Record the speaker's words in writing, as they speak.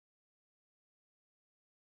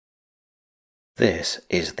This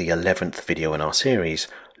is the 11th video in our series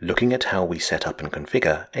looking at how we set up and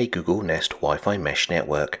configure a Google Nest Wi-Fi mesh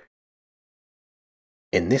network.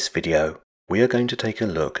 In this video, we are going to take a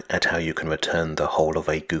look at how you can return the whole of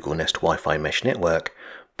a Google Nest Wi-Fi mesh network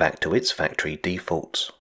back to its factory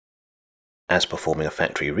defaults. As performing a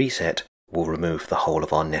factory reset will remove the whole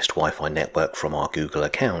of our Nest Wi-Fi network from our Google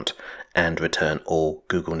account and return all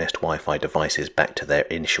Google Nest Wi-Fi devices back to their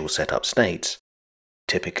initial setup states.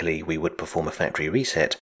 Typically, we would perform a factory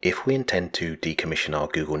reset if we intend to decommission our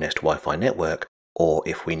Google Nest Wi-Fi network or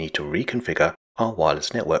if we need to reconfigure our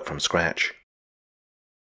wireless network from scratch.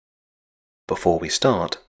 Before we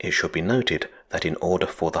start, it should be noted that in order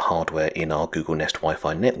for the hardware in our Google Nest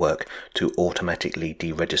Wi-Fi network to automatically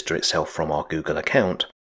deregister itself from our Google account,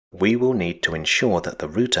 we will need to ensure that the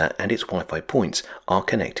router and its Wi-Fi points are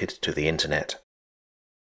connected to the internet.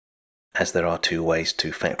 As there are two ways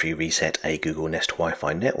to factory reset a Google Nest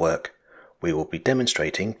Wi-Fi network, we will be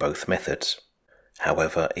demonstrating both methods.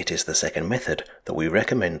 However, it is the second method that we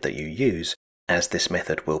recommend that you use, as this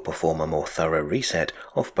method will perform a more thorough reset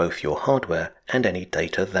of both your hardware and any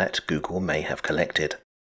data that Google may have collected.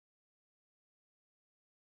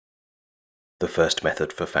 The first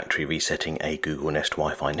method for factory resetting a Google Nest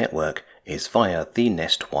Wi-Fi network is via the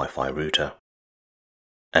Nest Wi-Fi router.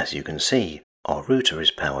 As you can see, our router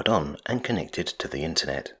is powered on and connected to the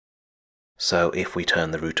internet. So if we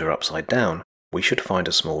turn the router upside down, we should find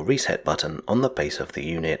a small reset button on the base of the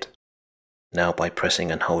unit. Now, by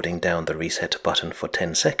pressing and holding down the reset button for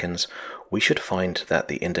 10 seconds, we should find that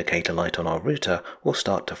the indicator light on our router will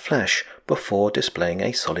start to flash before displaying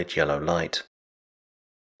a solid yellow light.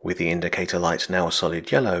 With the indicator light now a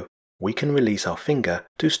solid yellow, we can release our finger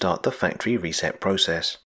to start the factory reset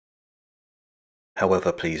process.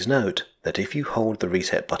 However, please note that if you hold the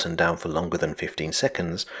reset button down for longer than 15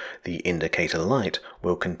 seconds, the indicator light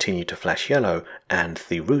will continue to flash yellow and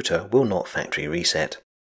the router will not factory reset.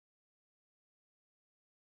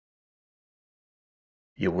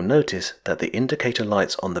 You will notice that the indicator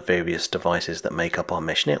lights on the various devices that make up our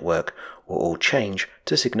mesh network will all change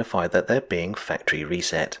to signify that they're being factory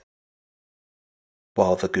reset.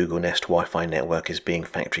 While the Google Nest Wi-Fi network is being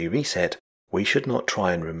factory reset, we should not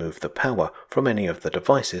try and remove the power from any of the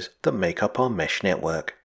devices that make up our mesh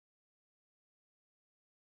network.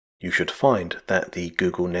 You should find that the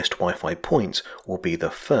Google Nest Wi-Fi points will be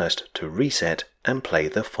the first to reset and play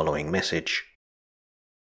the following message.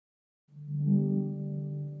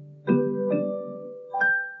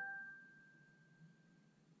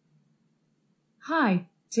 Hi,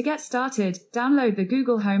 to get started, download the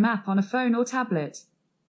Google Home app on a phone or tablet.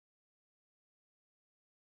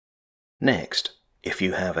 Next, if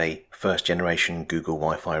you have a first-generation Google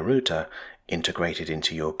Wi-Fi router integrated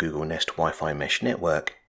into your Google Nest Wi-Fi mesh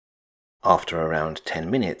network, after around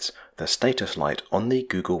 10 minutes, the status light on the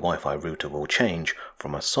Google Wi-Fi router will change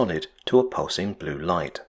from a solid to a pulsing blue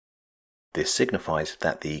light. This signifies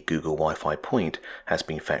that the Google Wi-Fi point has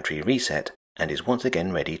been factory reset and is once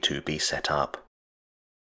again ready to be set up.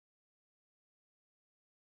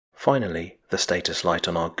 Finally, the status light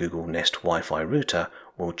on our Google Nest Wi-Fi router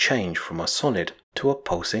will change from a solid to a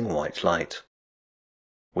pulsing white light.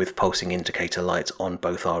 With pulsing indicator lights on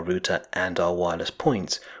both our router and our wireless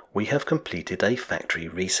points, we have completed a factory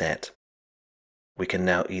reset. We can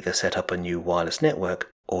now either set up a new wireless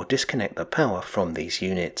network or disconnect the power from these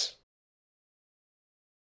units.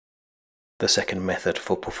 The second method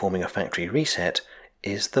for performing a factory reset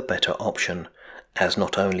is the better option, as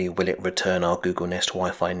not only will it return our Google Nest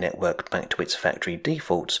Wi-Fi network back to its factory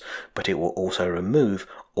defaults, but it will also remove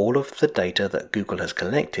all of the data that Google has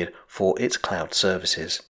collected for its cloud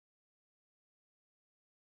services.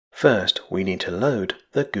 First, we need to load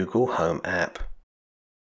the Google Home app.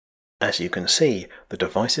 As you can see, the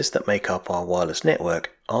devices that make up our wireless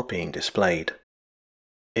network are being displayed.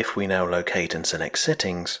 If we now locate and select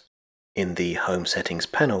Settings, in the Home Settings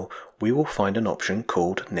panel, we will find an option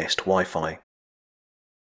called Nest Wi-Fi.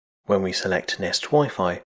 When we select Nest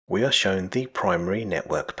Wi-Fi, we are shown the primary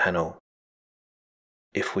network panel.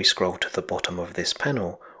 If we scroll to the bottom of this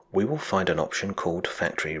panel, we will find an option called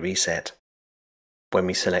Factory Reset. When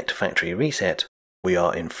we select Factory Reset, we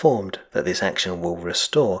are informed that this action will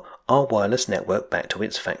restore our wireless network back to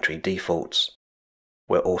its factory defaults.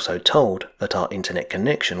 We're also told that our internet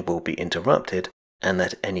connection will be interrupted and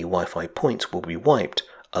that any Wi-Fi points will be wiped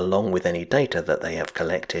along with any data that they have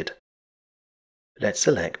collected. Let's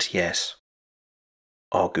select Yes.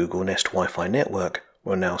 Our Google Nest Wi-Fi network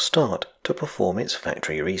will now start to perform its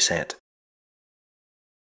factory reset.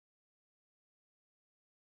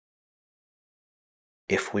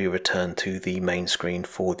 If we return to the main screen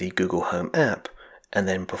for the Google Home app and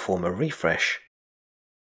then perform a refresh,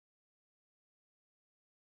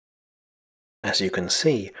 As you can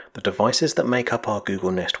see, the devices that make up our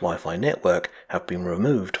Google Nest Wi-Fi network have been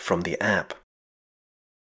removed from the app.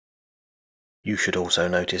 You should also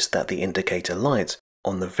notice that the indicator lights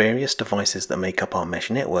on the various devices that make up our mesh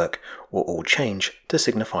network will all change to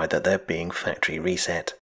signify that they're being factory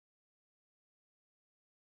reset.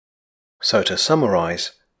 So to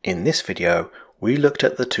summarize, in this video, we looked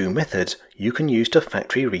at the two methods you can use to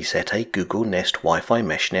factory reset a Google Nest Wi-Fi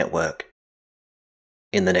mesh network.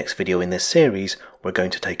 In the next video in this series, we're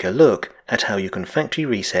going to take a look at how you can factory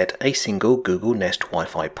reset a single Google Nest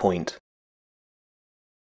Wi-Fi point.